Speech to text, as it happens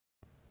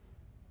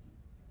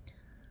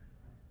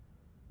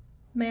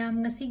ma'am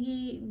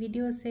ngasiगी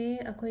video से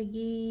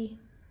अखोगी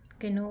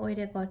कनो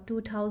ओइरेको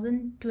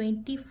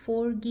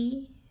 2024 गी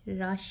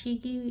राशि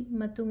की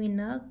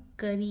मतुंगिना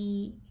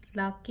करी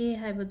लाके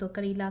हाइबदो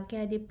करी लाके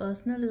हाइदि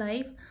पर्सनल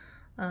लाइफ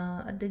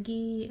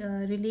अदगी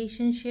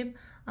रिलेशनशिप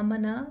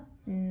अमना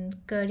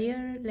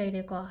career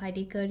लेरेको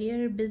हाइदि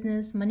career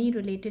business money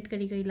related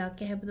करी करी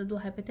लाके हाइबदो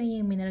दो हाइपता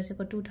ये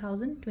मिनरसेको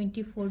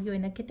 2024 गी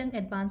ओइना कितंग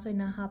एडवांस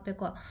ओइना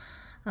हापेको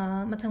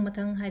मथंग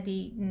मथंग हाइदि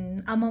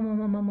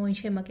अममम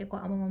सेमकेको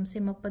अममम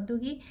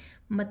सेमकपदुगी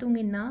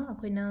मतुंगिना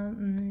अखोइना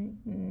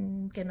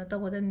केनो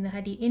तगोदन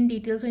हाइदि इन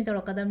डिटेल्स ओइन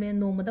तौरकदबने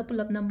नोमदा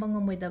पुलप नंबा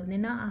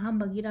ngमोइदबनेना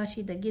अहमबगी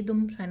राशिदगी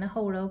दुम साइना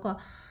हौरको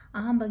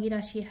अहमबगी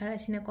राशि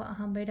हारासिनेको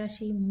अहमबगी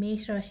राशि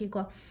मेष राशि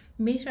को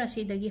मेष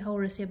राशिदगी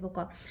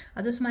हौरसेबको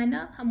अदु सुमाइना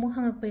अमु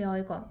हंगकप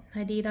यावेको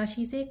हाइदि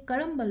राशि से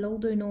करम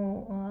लौदोइनो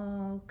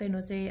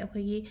कनो से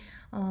अखोगी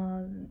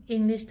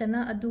इंग्लिश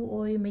तना अदु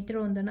ओय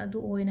मेटेरोन दना अदु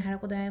ओय ना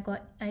हारकोदायको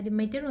हाइदि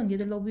मेटेरोन गी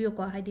दो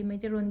लोबियोको हाइदि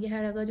मेटेरोन गी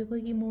हारगा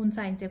दुखोगी मून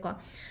साइन से को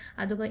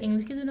अदुगा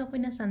इंग्लिश की दुना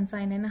कोइना सन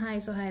साइन ना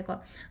हाइसो हायको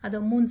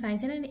अदो मून साइन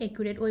से ना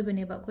एक्यूरेट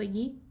ओइबनेबा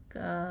अखोगी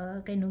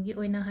कइनोगी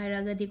ओइना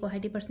हायरागदी को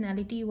हाइदि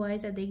पर्सनालिटी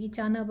वाइज अदेगी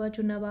चानाबा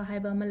चुनाबा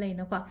हाइबा अमा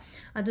लैनको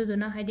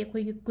अदुदुना हाइदि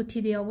अखोगी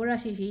कुथि दे यावो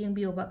राशि से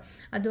यंबियोबा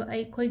अदो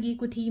अखोगी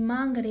कुथि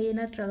मांगरे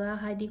नत्रगा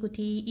हाइदि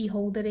कुथि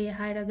इहोदरे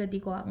हायरागदी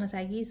को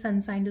ngसाइगी सन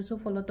साइन दुसु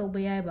फॉलो तौबा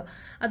यायबा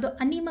अदो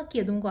अनिमक की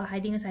अदुम को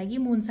हाइदि ngसाइगी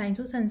मून साइन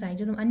सु सन साइन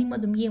जुनुम अनिम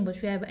अदुम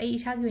येंबसु यायबा ए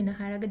इसागी ओइना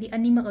हायरागदी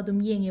अनिमक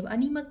अदुम येंगेबा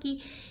अनिमक की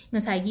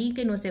ngसाइगी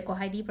कइनो से को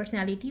हाइदि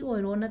पर्सनालिटी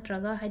ओइरो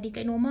नत्रगा हाइदि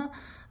कइनोमा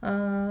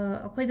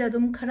अखोइदा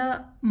अदुम खरा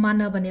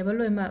मानबनेबा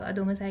लोइमा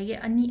अदो ngसाइगे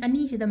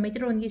अनि सिदा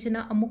मेटेरोन गी सिना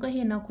अमुका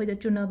हेना अखोइदा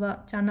चुनाबा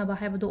चानाबा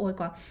हाइबदो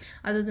ओइको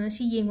अदुदुना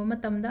सि येंगबा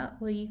मतमदा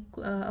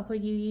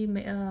अखोइगी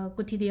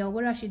कुथिदे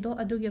यावबा राशिदो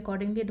अदुगी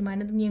अकॉर्डिंगली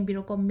अदुमाइना अदुम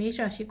येंबिरोको मेष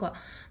राशि को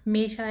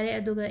मेष हारे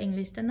अदुगा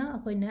इंग्लिश तना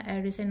अखोइना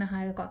एरिस ना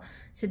हारको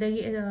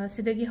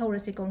सिदगी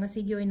हौरसिको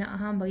ngasiगी ओइना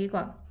अहामबगी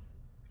को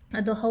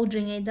अदो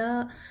हौद्रिङैदा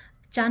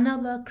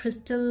चानाबा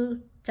क्रिस्टल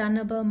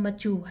चानाबा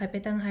मचू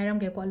हाइपेतंग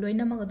हाइरमगे को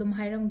लोइनमग अदुम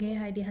हाइरमगे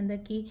हाइदि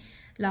हंदकी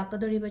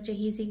लाकदोरिबा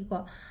चही सिगी को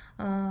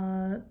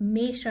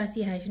मेष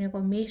राशि हाइसने को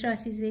मेष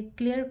राशि से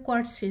क्लियर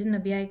क्वार्ट्स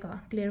सिजनबियाई को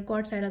क्लियर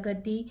क्वार्ट्स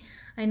हाइरगदी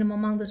आइना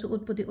ममांगदसु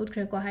उटपुति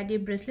उटख्रे को हाइदि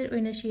ब्रेसलेट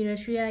ओइना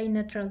शिरसु याई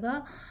नत्रगा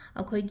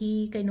अखोइगी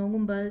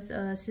कइनोगुम्बा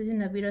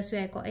सिजनबिरसु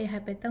याई को ए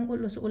हाइपेतंग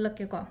उलसु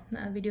उलक्के को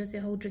वीडियो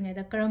से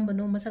हौद्रिङैदा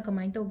करमबनो मसा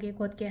कमाइन तौगे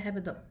खोदके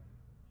हाइबदो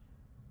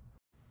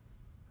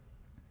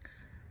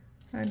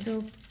अदो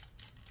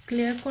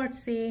क्लियर क्वार्ट्स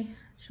से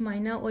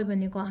सुमाइना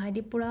ओइबनेको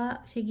हाइदि पुरा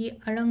सिगी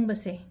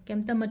अरंगबसे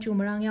केमता मचू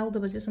मरांग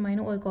याउदबसे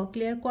सुमाइना ओइको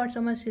क्लियर क्वार्ट्स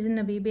अमा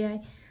सिजनबी बेयाई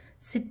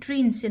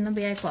सिट्रीन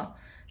सिनबेयाई को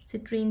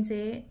सिट्रीन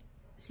से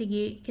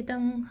सिगी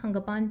खितंग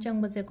हंगपान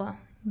चंगबसे को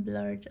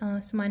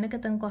ब्लर सुमाइना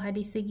खितंग को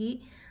हाइदि सिगी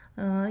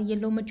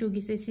येलो मचू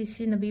की से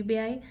सिजनबी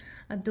बेयाई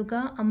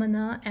अदुगा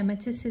अमना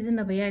एमेथिस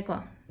सिजनबेयाई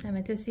को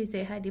एमेथिस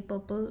से हाइदि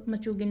पर्पल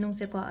मचू की नुंग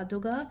से को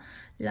अदुगा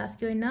लास्ट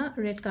के ओइना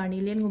रेड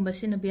कार्निलियन गुंबा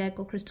सिनबेयाई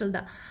को क्रिस्टल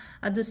दा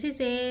अदु से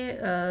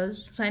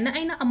साइना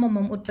आइना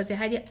अममम उत्पसे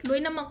हाइदि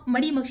लोइनमक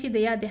मरी मक्सी दे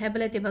यादे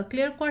हाइबलेतेबा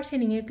clear quartz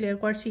सिनिंगे clear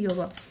quartz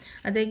योबा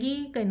अदगी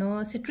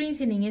कइनो citrine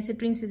सिनिंगे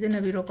citrine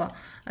सिजनबिरो को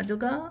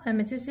अदुगा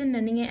amethyst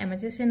सिननिंगे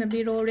amethyst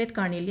सिनबिरो red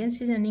carnelian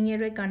सिजननिंगे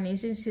red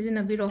carnelian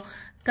सिजनबिरो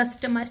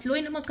customise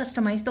लोइनमक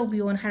customise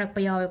तौबियोन हारक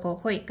पयावे को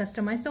होय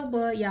कस्टमाइज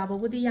तौबा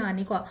याबबुदी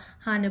यानी को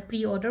हाना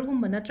प्री ऑर्डर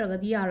गुंबा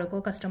नत्रगदी यारो को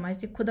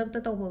कस्टमाइज खुदक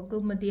तौबा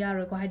गुंबदी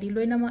यारो को हाइदि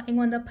लोइनमक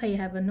एंगोंदा फै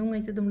हाइबा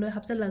नुंगैसे दुम लोय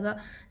हपसलगा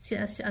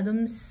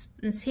अदुम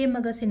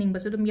सेमगा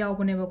सेनिंगबसु दुम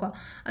यावबनेबको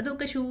अदो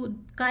कशु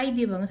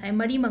काइदेबा ngसाइ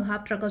मरी मग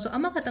हापट्रगसु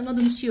अमा खतंग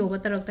दुम सियोबा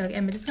तरक तरक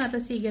एमेथिस गाता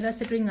सिगेरा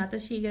सिट्रिंग गाता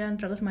सिगेरा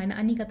नत्रग सुमाइना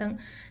अनि खतंग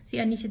सि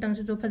अनि सितंग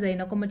सु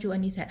फजैना को मचु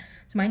अनि से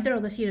सुमाइन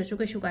तरग सिरसु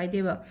कशु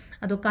काइदेबा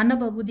अदो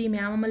कानबबुदी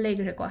म्याम अमा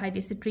लेगरे को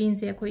हाइदि सिट्रिन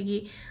से अखोइगी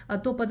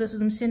अतोपदसु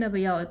दुम सिनबा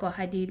याव को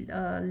हाइदि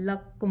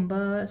लक कुंबा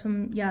सुम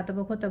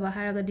यातबा खोतबा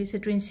हारगदि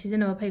सिट्रिन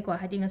सिजनबा फै को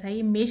हाइदि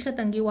ngसाइ मेष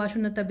खतंगी वासु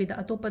नतबिदा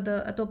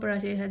अतोपरा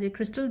से हाइदि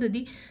क्रिस्टल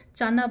ददि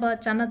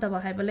चाना तबा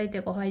हाइबा लैते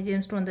को हाइ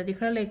जेम स्टोन ददि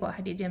खरा लैको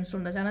हाइदि जेम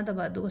स्टोन दा चाना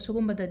तबा दुगो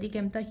सुगुम ददि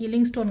केमता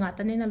हीलिंग स्टोन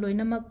गातनेना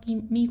लोइनमक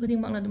मी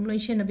खुदिंग मकना दुम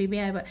लोइसेन बिबे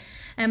हाइबा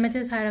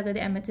एमेथिस हारगदि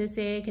एमेथिस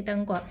से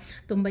खितंग को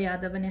तुंबा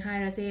यादबने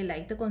हारसे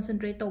लाइक द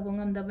कंसंट्रेट तौबो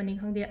ngमदबनि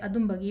खंगदे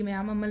अदुंबगी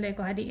म्याम अमा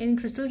लैको हाइदि इन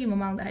क्रिस्टल की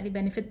ममांग दा हाइदि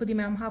बेनिफिट पुदि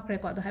म्याम हाफरे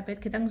को अदो हाइपेट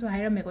खितंग सु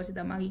हाइरमे को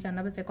सिदा मागी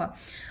कानबसे को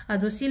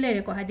अदो सि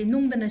लेरे को हाइदि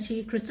नुंगदना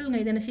सि क्रिस्टल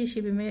ngैदना सि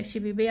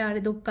सिबिबे यारे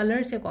दो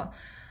कलर से को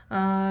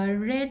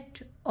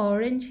रेड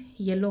ऑरेंज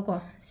येलो को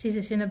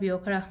सिसे सिनबियो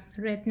खरा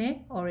रेड ने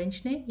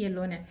ऑरेंज ने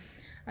येलो ने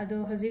अदो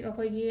हजिक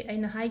अखोइगी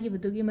आइना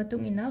हाइगिबदुगी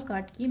मतुंग इना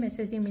कार्ड की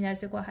मेसेजिंग मिनार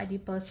से को हाइदि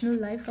पर्सनल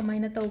लाइफ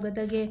कमाइना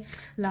तौगदगे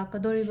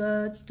लाकदोरिबा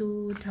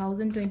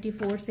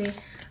 2024 से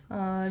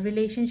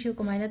रिलेशनशिप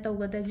कमाइना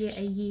तौगदगे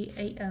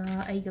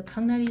आइगा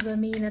खंगनारिबा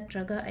मी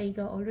नत्रगा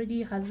आइगा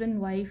ऑलरेडी हस्बैंड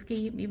वाइफ की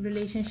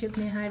रिलेशनशिप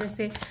ने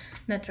हाइरसे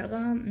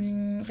नत्रगा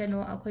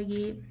कनो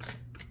अखोइगी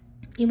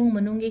इमुंग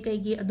मनुंगे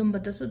कईगी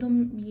अदुम्बतसु दुम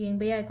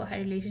येंगबे याय को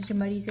हाई रिलेशनशिप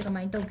मरी से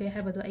कमाई तौगे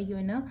हाइबदो आइगी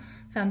ओइना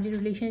फैमिली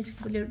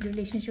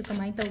रिलेशनशिप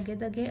कमाई तौगे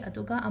दगे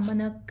अदुगा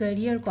अमना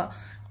करियर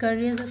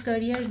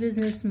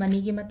बिजनेस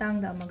मनी की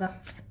मतांग दा अमगा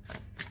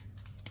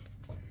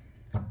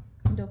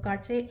दो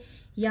कार्ड से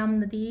याम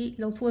नदी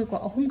लौथोय को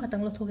अहुम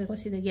खतंग लौथोगे को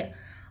सिदगे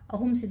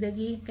अहुम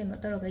सिदगी कनो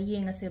तरगा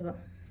येंगसेबा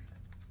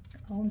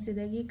अहुम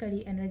सिदगी करी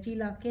एनर्जी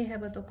लाके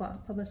हाइबदो को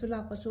फबसु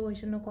लापसु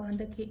ओइसनो को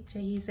हंदकी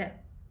चही से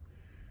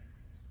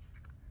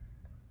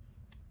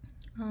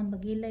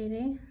बगी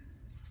लेरे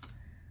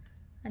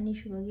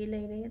अनीशुबगी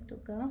लेरे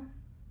तुका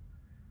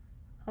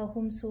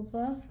अहुम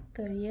सुबा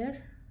करियर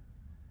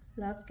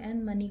लक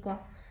एंड मनी को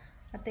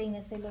अतैंग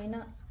से लोइना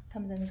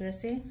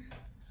थमजनग्रसे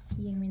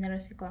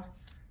येंगमिनरसे को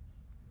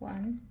 1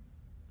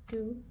 2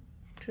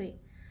 3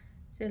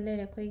 से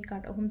लेरे कोई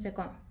कार्ड अहुम से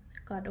को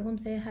कार्ड अहुम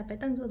से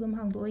हाइपेतंग जो दुम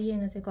हांगदो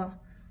येंगसे को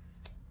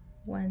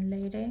 1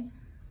 लेरे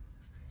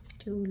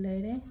 2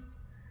 लेरे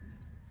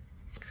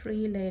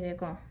 3 लेरे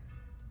को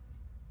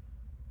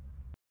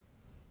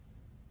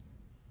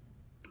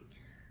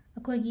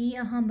अखोगी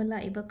अहम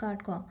लाइबा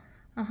कार्ड को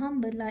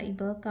अहम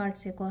लाइबा कार्ड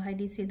से को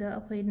हाइडी सिदा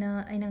अखोइना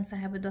आइनंग सा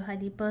हाइबदो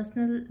हाइडी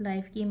पर्सनल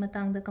लाइफ की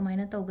मतांग द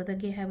कमाइना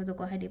तौगदगे हाइबदो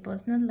को हाइडी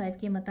पर्सनल लाइफ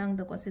की मतांग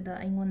द को सिदा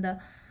आइंगोंदा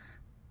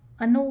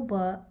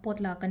अनोबा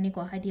पोट लाकनी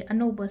को हाइडी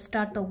अनोबा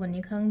स्टार्ट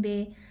तौबनी खंगदे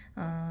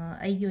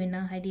आइगी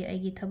ओइना हाइडी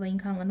आइगी थबा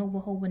इंखांग अनोबा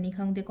होबनी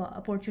खंगदे को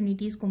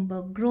अपॉर्चुनिटीज कुंबा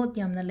ग्रोथ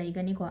यामना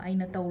लेगनी को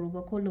आइना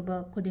तौरुबा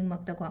खोलुबा खुदिंग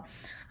मक्ता को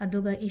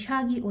अदुगा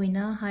इशागी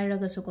ओइना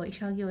हाइरगसु को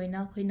इशागी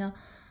ओइना खोइना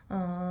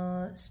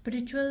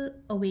spiritual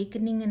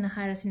awakening and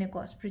harasine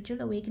ko spiritual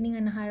awakening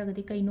and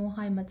haragadi kaino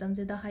hai matam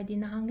se da haidi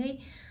na hangai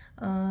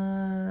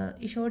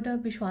ishorda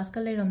vishwas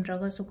ka leiram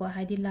draga su ko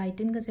haidi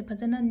lighten ga se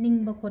phajana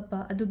ning ba khotpa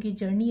adugi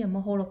journey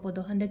ama horokpo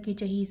do handaki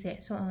chahi se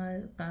so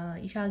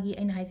ishagi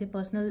aina haise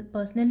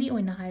personally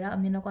oina haira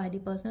amnina ko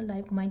haidi personal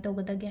life kumai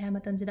tawgada ge ha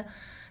matam se da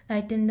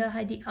lighten da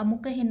haidi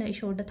amuka hena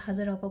ishorda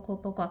thajara ko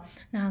khopa ko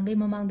na hangai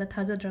mamang da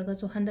thajadraga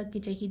su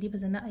handaki chahi di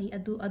phajana ai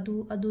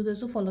adu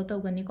da su follow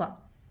tawgani ko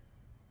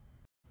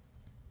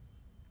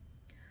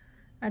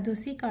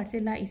अदुसी card से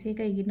ला इसे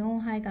कईगिनो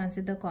high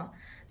कांसिदा को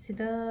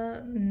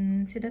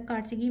सिदा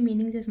card से की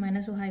meaning से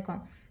सुमाइना सु high को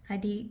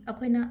Heidi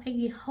अखोइना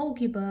एगी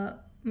हौखिबा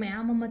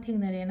मयाम अमा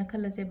थेंगनरे ना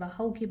खलसे बा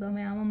हौखिबा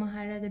मयाम अमा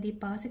हाइरगदी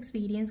पास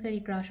एक्सपीरियंस करी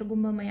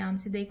क्राशगुम्बा मयाम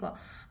सिदै को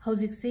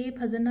हौजिक से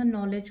फजना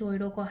नॉलेज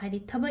ओइरो को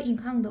हाइडी थबा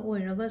इंखांग द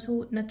ओइरगा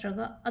सु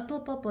नत्रगा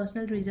अतोपा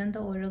पर्सनल रीजन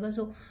द ओइरगा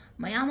सु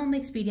मयाम अमा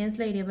एक्सपीरियंस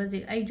लेरे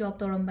बजे आई जॉब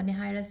तोरम बने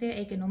हाइरसे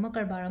ए केनोमा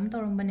करबारम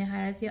तोरम बने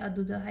हाइरसे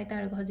अदुदा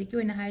हाइतारगा हौजिक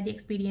ओइना हाइडी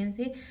एक्सपीरियंस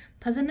से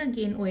फजना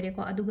गेन ओइरे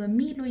को अदुगा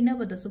मी लोइना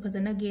बदसु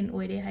फजना gain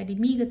ओइरे Heidi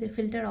me गसे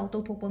filter out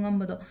तौथोपा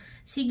ngambado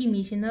sigi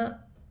mi sina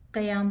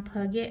कयाम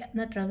फगे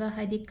नत्रगा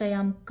हाइदी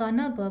कयाम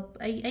कानाब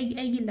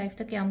I life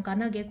ता कयाम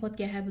कानागे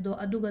खोतके हाइबदो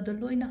अदुगदो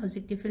लोइना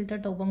हजिक्ति फिल्टर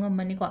तौबा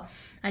ngambani को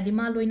आदि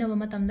मा लोइना बा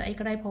मतमदा आई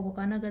कराइ फबो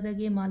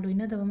कानागदगे मा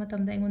लोइना दबा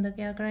मतमदा आइंगोंदा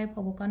क्या कराइ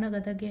फबो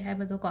कानागदगे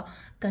हाइबदो को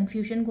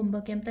कंफ्यूजन गुम्बा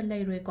केमता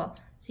लैरोय को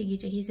सिगी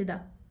चही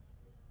सिदा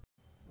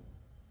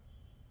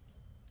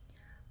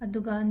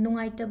अदुगा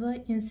नुंगाइतबा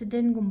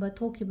इंसिडेंट गुम्बा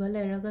थोखिबा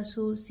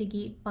लेरगसु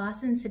सिगी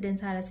पास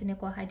इंसिडेंट्स हारसिने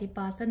को हाइदी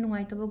पास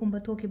नुंगाइतबा गुम्बा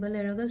थोखिबा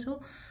लेरगसु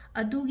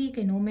अदुगी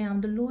कैनो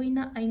मयाम द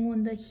लोइना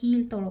आइंगोंदा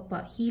हील तौरपा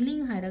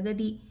हीलिंग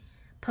हारगदी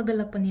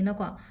फगलपनिना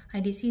को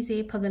हाइदी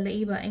सीसे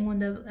फगलइबा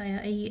आइंगोंदा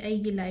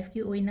आई लाइफ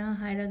की ओइना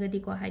हारगदी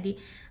को हाइदी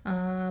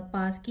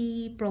पास की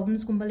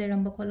प्रॉब्लम्स गुम्बा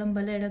लेरंबा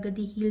खोलंबा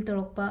लेरगदी हील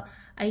तौरपा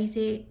आई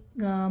से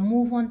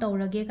मूव ऑन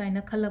तौरगे काइना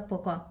खलकपो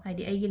को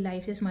हाइदी आई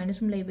लाइफ से सुमाइना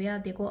सुम लेबा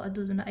यादे को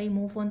अदुदुना आई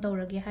मूव ऑन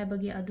तौरगे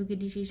हाइबगी अदुगी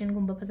डिसीजन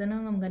गुम्बा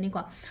फजना ngамगनी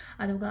को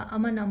अदुगा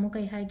अमना अमु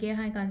कै हाइगे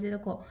हाइ कांसिदा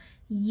को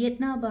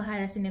येतना बा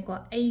हारसिने को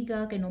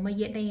आइगा कैनोमा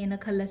येतना येना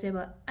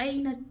खलसेबा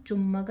आइना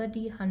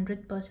चुम्मगदी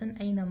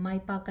 100% आइना माइ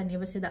पाकने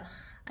बसेदा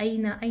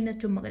आइना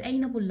चुम्मगदी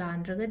आइना बु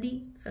लांद्रगदी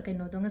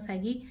कैनो दो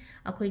ngसागी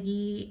अखोइगी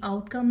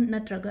आउटकम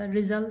नत्रगा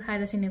रिजल्ट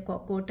हारसिने को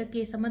कोर्ट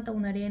केस अमा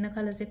तौनरे ना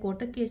खलसे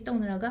कोर्ट केस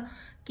तौनरगा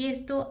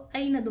केस तो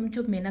आइना दुम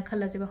चुम्मेना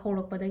खलसेबा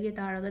होरकपदगे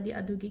तारगदी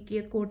अदुगी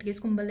केस कोर्ट केस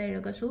कुंबा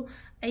लेरगसु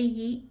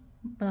आइगी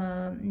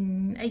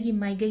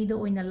माइगैद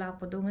ओइना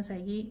लापदो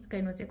ngसागी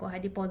कैनो से को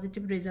हाइदी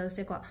पॉजिटिव रिजल्ट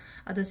से को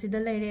अदो सिदा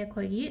लेरे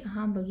खोइगी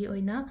हामबगी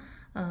ओइना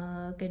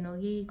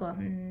कैनोगी को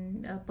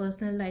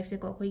पर्सनल लाइफ से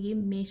को खोइगी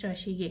मेष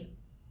राशि गे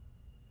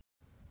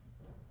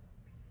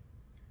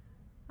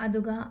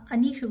अदुगा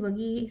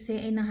अनीशुबगी से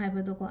एना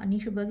हाइबदो को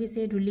अनीशुबगी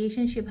से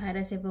रिलेशनशिप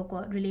हाइरसेबो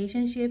को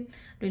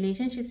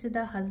रिलेशनशिप से द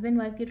हस्बैंड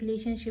वाइफ की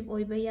रिलेशनशिप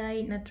ओइबे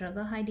याई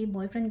नत्रगा हाइदी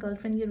बॉयफ्रेंड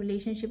गर्लफ्रेंड की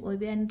रिलेशनशिप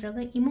ओइबे याई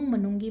नत्रगा इमुंग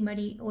मनुंगी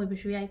मरी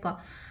ओइबसु याई को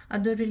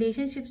अदो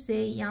रिलेशनशिप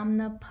से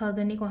यामना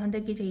फगनी को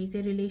हंदकी चही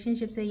से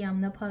रिलेशनशिप से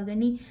यामना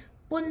फगनी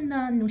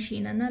पुन्ना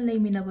नुशीना ना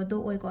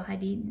लेमिनबदो ओइ को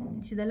हाइदी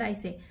सिदा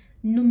लाइसे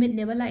नुमित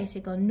नेबा लाइसे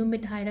को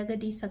नुमित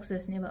हाइरगदी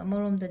सक्सेस नेबा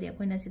अमरोम ददि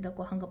अखोइना सिदा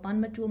को हंगपान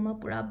मचु म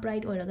पूरा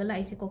ब्राइट ओइरगा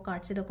लाइसे को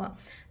कार्ड सिदा को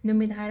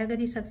नुमित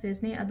हाइरगदी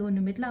सक्सेस ने अदो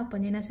नुमित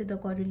लापनेना सिदा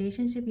को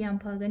रिलेशनशिप याम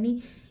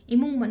फगनी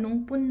इमुंग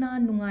मनुंग पुन्ना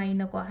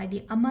नुंगाइना को हाइदि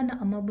अमना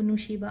अमबु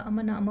नुशिबा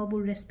अमना अमबु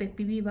रेस्पेक्ट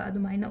पिबिबा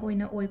अदुमाइना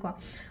ओइना ओइ को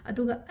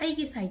अदुगा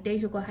आइगी साइड तै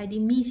को हाइदि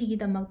मी सिगी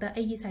दमकता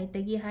आइगी साइड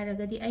तगी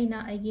हाइरगदी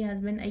आइना आइगी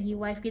हस्बैंड आइगी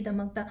वाइफ की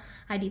दमकता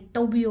हाइदि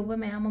तौबियोबा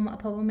मयाम अमा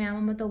अफबा मयाम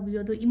अमा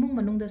तौबियो दो इमुंग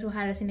मनुंग दसु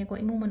हाइरसिने को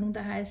इमुंग मनुंग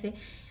दा हाइरसे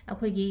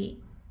अखोइगी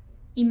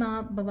इमा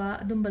बाबा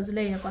अदुम्बसु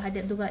लेना को हाइदि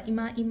अदुगा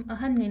इमा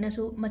अहन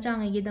गैनासु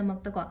मचांगैगी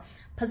दमकता को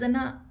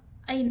फजना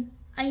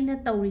अइना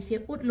तौरिसे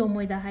उटलो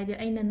मोइदा हाइदि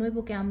अइना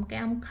नोइबु क्याम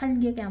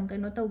खनगे क्याम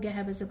कैनो तौगे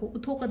हाइबसे को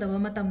उथोकदबा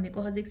मतमने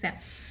को हजिकसे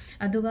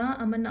अदुगा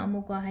अमन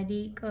अमुको हाइदि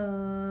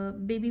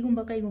बेबी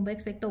गुम्बा कईगुम्बा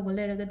एक्सपेक्ट तौबा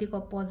लेरगदि को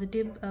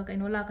पॉजिटिव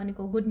कैनो लाकनी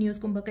को गुड न्यूज़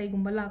गुम्बा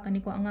कईगुम्बा लाकनी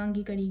को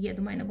अंगांगी करीगी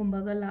अदुमाइना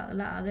गुम्बागा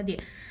लागदि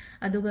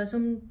अदुगा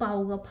सुम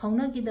पाउगा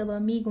फाउनागिदबा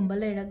मी गुम्बा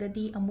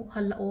लेरगदि अमुक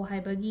हल्लाओ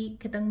हाइबगी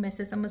खितंग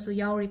मेसेज अमसु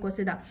यावरि को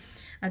सिदा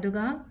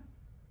अदुगा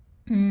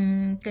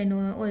कैनो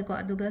ओइ को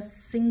अदुगा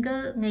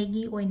सिंगल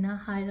ngैगी ओइना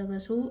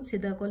हाइरगसु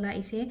सिदा को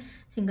लाइसे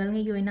सिंगल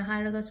ngैगी ओइना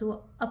हाइरगसु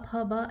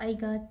अफबा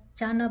आइगा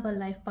चानबा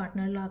लाइफ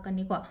पार्टनर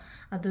लाकनी को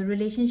अदो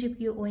रिलेशनशिप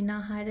की ओइना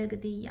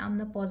हाइरगदि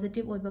यामना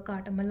पॉजिटिव ओइबा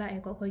कार्ड अमा लाए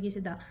को खोगी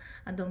सिदा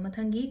अदो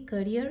मथंगी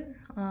करियर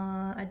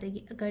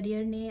अदगी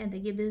करियर ने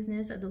अदगी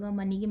बिजनेस अदुगा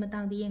मनी की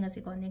मतंग दी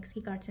येंगसी को नेक्स्ट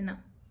की कार्ड सिना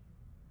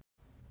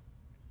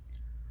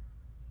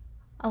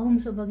अहुम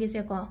सुबगी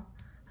से को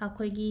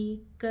अखोगी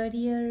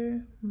करियर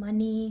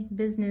मनी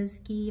बिजनेस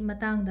की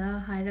मतंगदा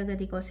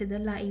हाइरगदि को सिदा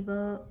लाइबा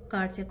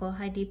कार्ड से को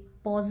हाइदि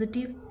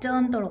पॉजिटिव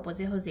टर्न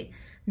तौरपोजे होजिक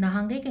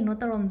नहांगे केनो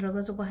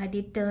तौरमद्रगसु को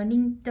हाइदि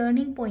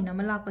टर्निंग पॉइंट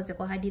अमा लापसे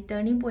को हाइदि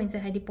टर्निंग पॉइंट से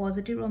हाइदि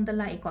पॉजिटिव रोम द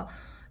लाई को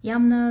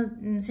यामना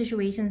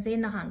सिचुएशन से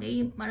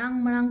नहांगे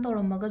मरांग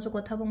तौरमगसु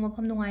को थबंग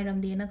मफम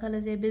नुंगाइरमदे ना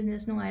खलजे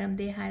बिजनेस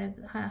नुंगाइरमदे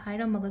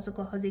हाइरमगसु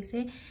को होजिक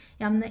से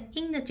यामना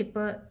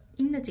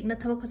इंगना चिकना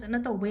थबक फसना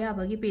तौबा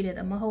याबगी पीरियड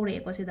अमा हौरे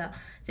को सिदा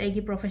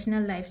सेगी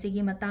प्रोफेशनल लाइफ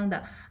सिगी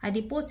मतंगदा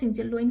हाइदि पोस्ट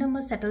सिंगसे लोइना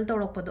म सेटल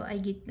तौरकपदो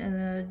आइगी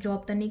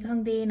जॉब तनी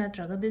खंगदे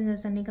नत्रगा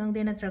बिजनेस तनी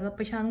खंगदे नत्रगा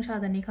पैसा नुसा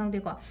दनी खंगदे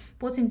को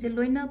पोस्ट सिंगसे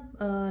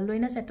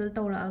लोइना सेटल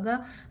तौरागा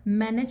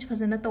मैनेज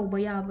फसना तौबा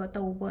याबा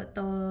तौबा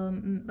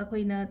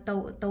अखोइना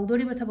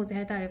तौदोरिबा थबसे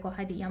हाय तारे को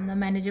हाइदि यामना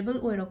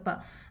मैनेजेबल ओइरकपा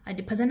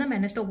हाइदि फसना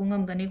मैनेज तौबु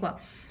ngamgani को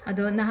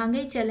अदो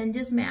नहांगे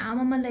चैलेंजेस में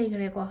आमा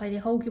लेगरे को हाइदि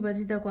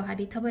हौखिबसिदा को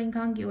हाइदि थबा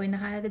इंखांगी ओइना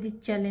हारगदि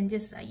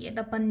चैलेंजेस ये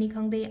पन्नी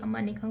खंगदे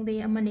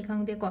अमनी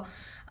खंगदे को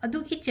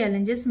अदुगी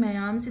चैलेंजेस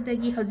मैम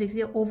सिदगी हजिक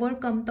से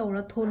ओवरकम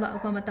तौर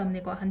थोलापा मतमने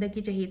को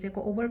हंदकी चही से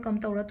को ओवरकम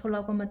तौर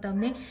थोलापा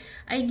मतमने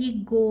आइगी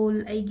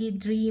गोल आइगी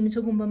ड्रीम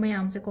सुगुम्बा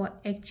मैम से को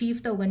अचीव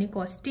तौगनी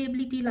को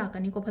स्टेबिलिटी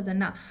लाकनी को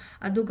फजना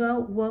अदुगा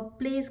वर्क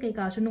प्लेस कई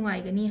सु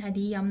नुंगाइगनी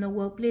हादि यामना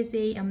वर्क प्लेस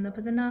से यामना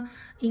फजना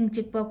इंग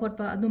चिकपा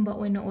खोटपा अदुम्बा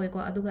ओइना ओइ को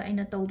अदुगा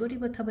आइना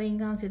तौदोरिबा थबा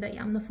इंगांग सिदा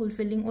यामना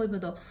फुलफिलिंग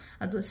ओइबदो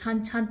अदु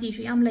शांति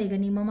सु याम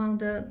लेगनी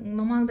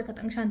ममांगदा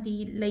खतंग शांति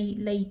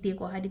लेते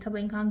को हादि थबा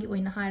इंगांगी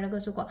ओइना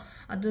हायरगसु को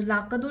अदु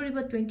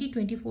लाकदोरिबा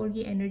 2024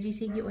 की एनर्जी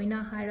से की ओइना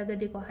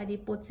हायरगदे को हादि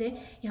पोट से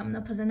यामना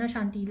फजना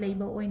शांति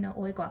लेबा ओइना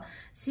ओइ को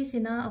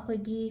सिसिना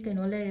अखोगी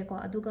कैनो लेरे को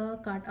अदुगा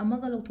कार्ड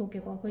अमगा लौथोके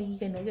को अखोगी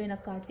कैनो ओइना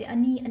कार्ड से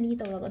अनि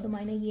तौरगा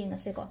अदुमाइना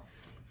येंगसे को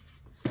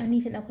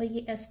अनि से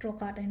अखोगी एस्ट्रो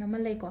कार्ड हैना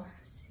म ले को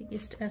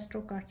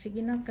एस्ट्रो कार्ड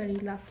सिगिना करी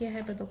लाके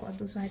हैबदो को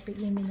अदु साइ पे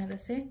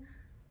येंगिनारसे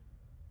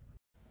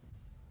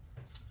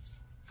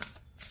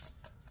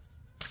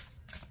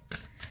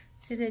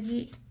सिदगी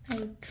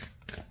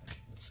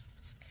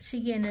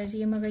सिगी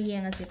एनर्जी अमगा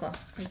येंगसे को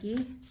अगी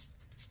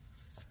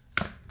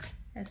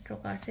एस्ट्रो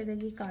कार्ड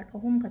से कार्ड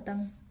अहुम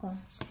खतंग को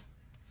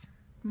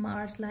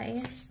मार्स लाए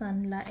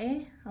सन लाए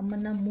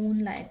अमना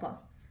मून लाए को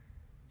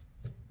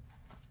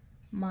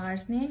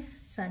मार्स ने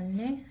सन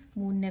ने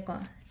मून ने को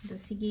दो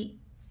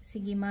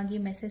सिगी मागी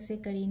मैसेज से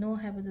करीनो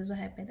है बदो जो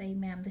है पे तई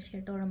मैम द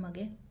शेयर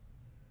तोरमगे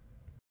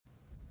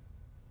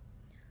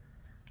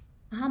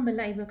अहम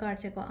लाइब कार्ड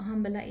से को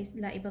अहम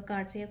लाइब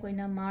कार्ड से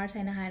कोइना मार्स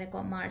है ना हायरे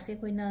को मार्स से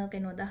कोइना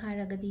कैनो दा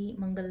हायरगदी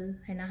मंगल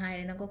है ना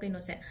हायरे ना को कैनो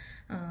से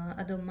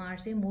अदो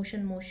मार्स से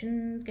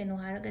मोशन कैनो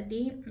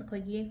हायरगदी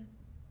खोगी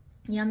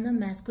यामना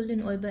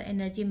मैस्कुलिन ओइबा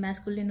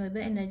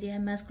एनर्जी है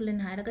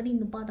मैस्कुलिन हायरगदी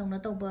नुपा दौना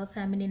तौबा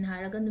फेमिनिन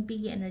हायरगा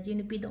नुपी की एनर्जी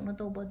नुपी दौना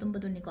तौबा दुम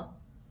बदुनी को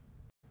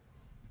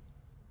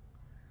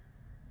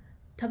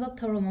थबक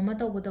थौरम अमा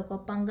तौबदो को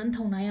पांगन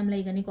थौना याम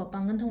लेगनी को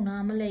पांगन थौना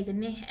अमा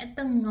लेगनी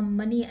हेतंग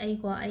ngambani ai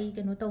को ai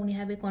कनो तौनी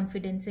हाबे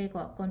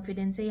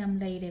कॉन्फिडेंस याम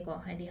लेरे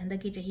को हाइदि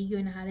हंदकी चही की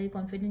ओइना हारे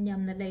कॉन्फिडेंस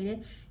याम न लेरे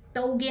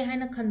तौगे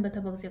हाइना खनबा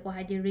थबक से को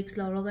हाइदि रिस्क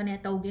लौरगा ने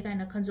तौगे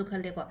काइना खनजु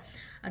खले को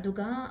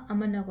अदुगा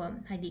अमना को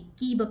हाइदि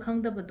कीबा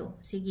खंगदबदो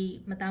सिगी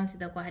मतंग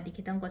सिदा को हाइदि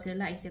खितंग को से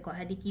लाइसे को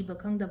हाइदि कीबा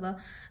खंगदबा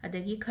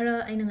अदगी खरा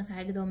आइना ngasa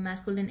हाइगदो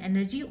मैस्कुलिन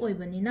एनर्जी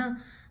ओइबनिना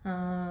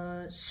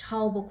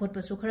साउब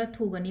खोटपसु खरा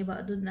थुगनीबा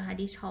अदुना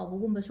हाइदि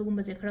साउबगुम्बा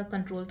सुगुम्बा से खरा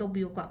कंट्रोल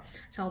तौबियो को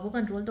साउब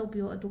कंट्रोल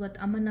तौबियो अदुगा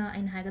अमना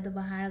आइना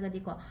हाइगदबा हारगदी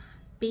को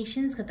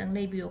पेशेंस खतंग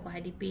लेबियो को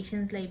हाइडी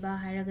पेशेंस लेबा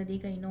हाइरगदी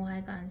कइनो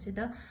हाइ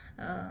कानसिदा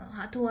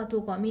हाथु हाथु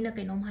को मीना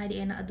कइनोम हाइडी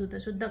एना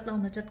अदुदसु दक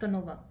लाउना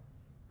चटकनोबा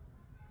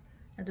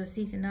अदो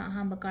सीसिना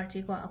अहांबा कार्ड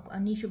से को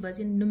अनी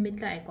सुबसे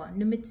नुमित लाए को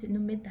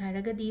नुमित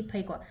हाइरगदी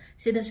फै को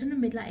सिदसु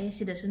नुमित लाए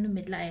सिदसु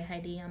नुमित लाए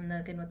हाइडी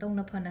यामना कइनो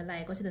तौना फना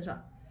लाए को सिदसु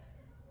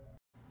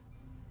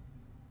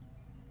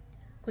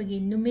कोई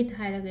नुमित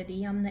हाइरगदी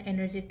यामना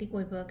एनर्जेटिक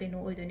ओइबा कइनो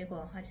ओइदोनी को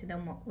हासिदा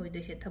मो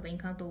ओइदोसे थबा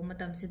इंखां तो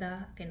मतम सिदा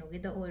कइनो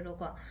गिदा ओइरो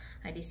को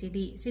हाइडी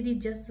सिदी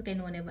जस्ट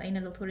कइनो ने बा इना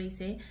लोथोरी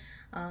से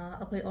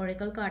अखोई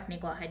ओरेकल कार्ड ने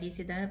को हाइडी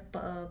सिदा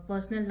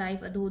पर्सनल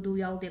लाइफ अदु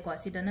याउदे को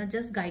सिदा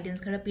जस्ट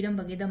गाइडेंस खरा पिरम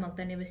बगे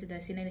दमकता ने सिदा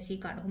सिने सी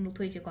कार्ड हम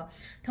लोथोई से को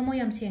थमो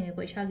याम सेंगे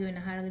को इसागी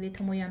ओइना हारगदी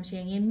थमो याम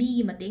सेंगे मी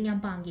गी मतेंग याम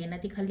पांगे ना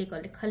ति खल्ली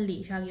को खल्ली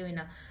इसागी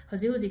ओइना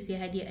हजे होजिक से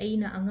हाइडी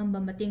अइना अंगंबा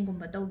मतेंग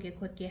गुंबा तौगे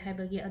खोटके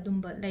हाइबगी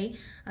अदुंबा लई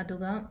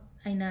अदुगा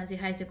अइना जे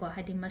हाइसे को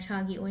हाइडी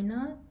मसागी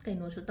ओइना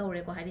कइनोसु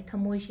तौरे को Heidi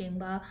थमोय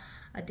सेंबा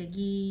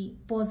अदगी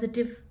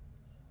positive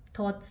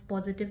thoughts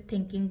positive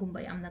thinking गुंबा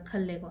यामना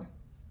खल्ले को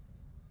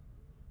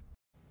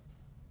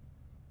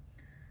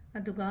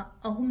अदुगा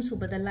अहुम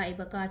सुबदा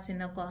लाइबा कार्ड से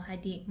को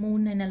हाइडी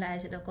मून हैना लाइ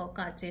से को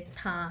कार्ड से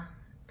था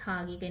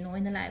गी कइनो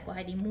हैना लाइ को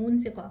हाइडी मून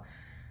से को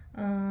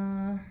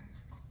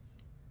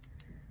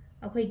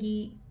अखोइगी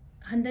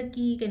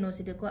हंदकी कइनो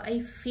से को आई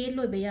फेल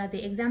होइबा यादे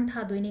एग्जाम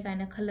था दोइने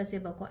काइना खल्लसे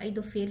बको आई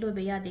दो फेल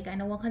होइबा यादे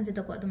काइना वखन से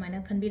को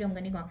अदुमाइना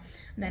खनबिरमगनी को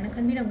दाइना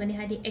खनबिरमगनी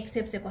हाइडी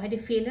एक्सेप्ट से को हाइडी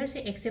फेलर से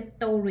एक्सेप्ट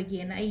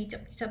तौरगे ना आई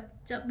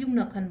चप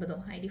युमना खनबदो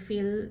हाइडी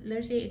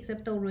फेलर से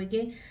एक्सेप्ट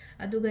तौरगे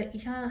अदुगा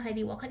इशा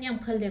हाइडी वखन याम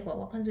खल्ले को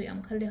वखन जो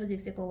याम खल्ले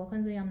होजिक से को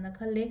वखन जो यामना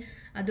खल्ले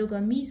अदुगा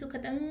मी सु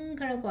खतंग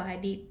खरा को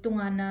हाइडी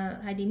तुंगाना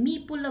हाइडी मी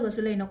पुल्लगा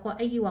सु लेनो को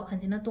आइगी वखन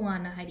सिना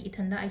तुंगाना हाइडी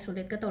इथंदा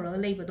आइसोलेट का तौरगा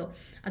लेबदो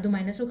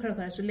अदुमाइना सु खरा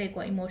खरा सु ले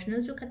को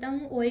इमोशनल सु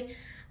खतंग ओय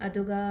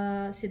अदुगा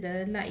सिदा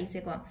लाई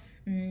से को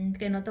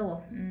कनो तो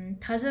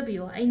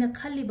थाजबियो अइना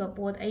खल्लिबा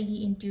पोत आइगी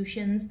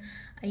इंट्यूशंस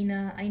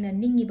अइना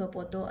निंगिबा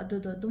पोतो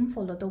अदुदो दुम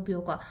फॉलो तौबियो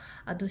को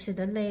अदु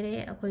सिदा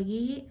लेरे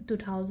अखोइगी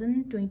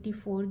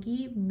 2024 गी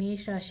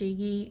मेष राशि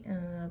गी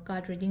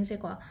कार्ड रीडिंग से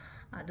को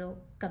अदो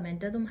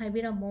कमेंट अदुम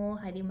हाइबिरमो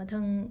हाइदी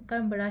मथंग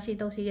करम राशि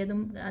तौसिगे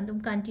अदुम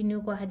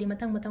कंटिन्यू को हाइदी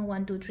मथंग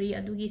 1 2 3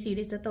 अदुगी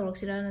सीरीज त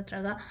तौरक्सिरा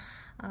नत्रगा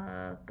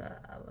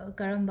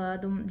करम्बा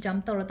अदुम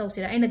जंप तौर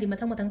तौसिरा अइनादी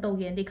मथंग मथंग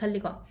तौगे खल्ली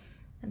को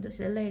अदो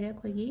सिदा लेरे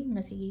अखोइगी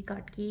ngasi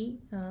कार्ड की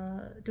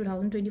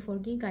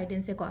 2024 की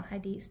गाइडेंस से को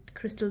हाइडी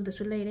क्रिस्टल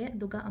दसु लेरे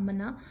दुगा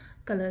अमना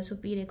कलर सु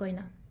पीरे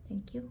कोइना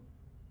थैंक यू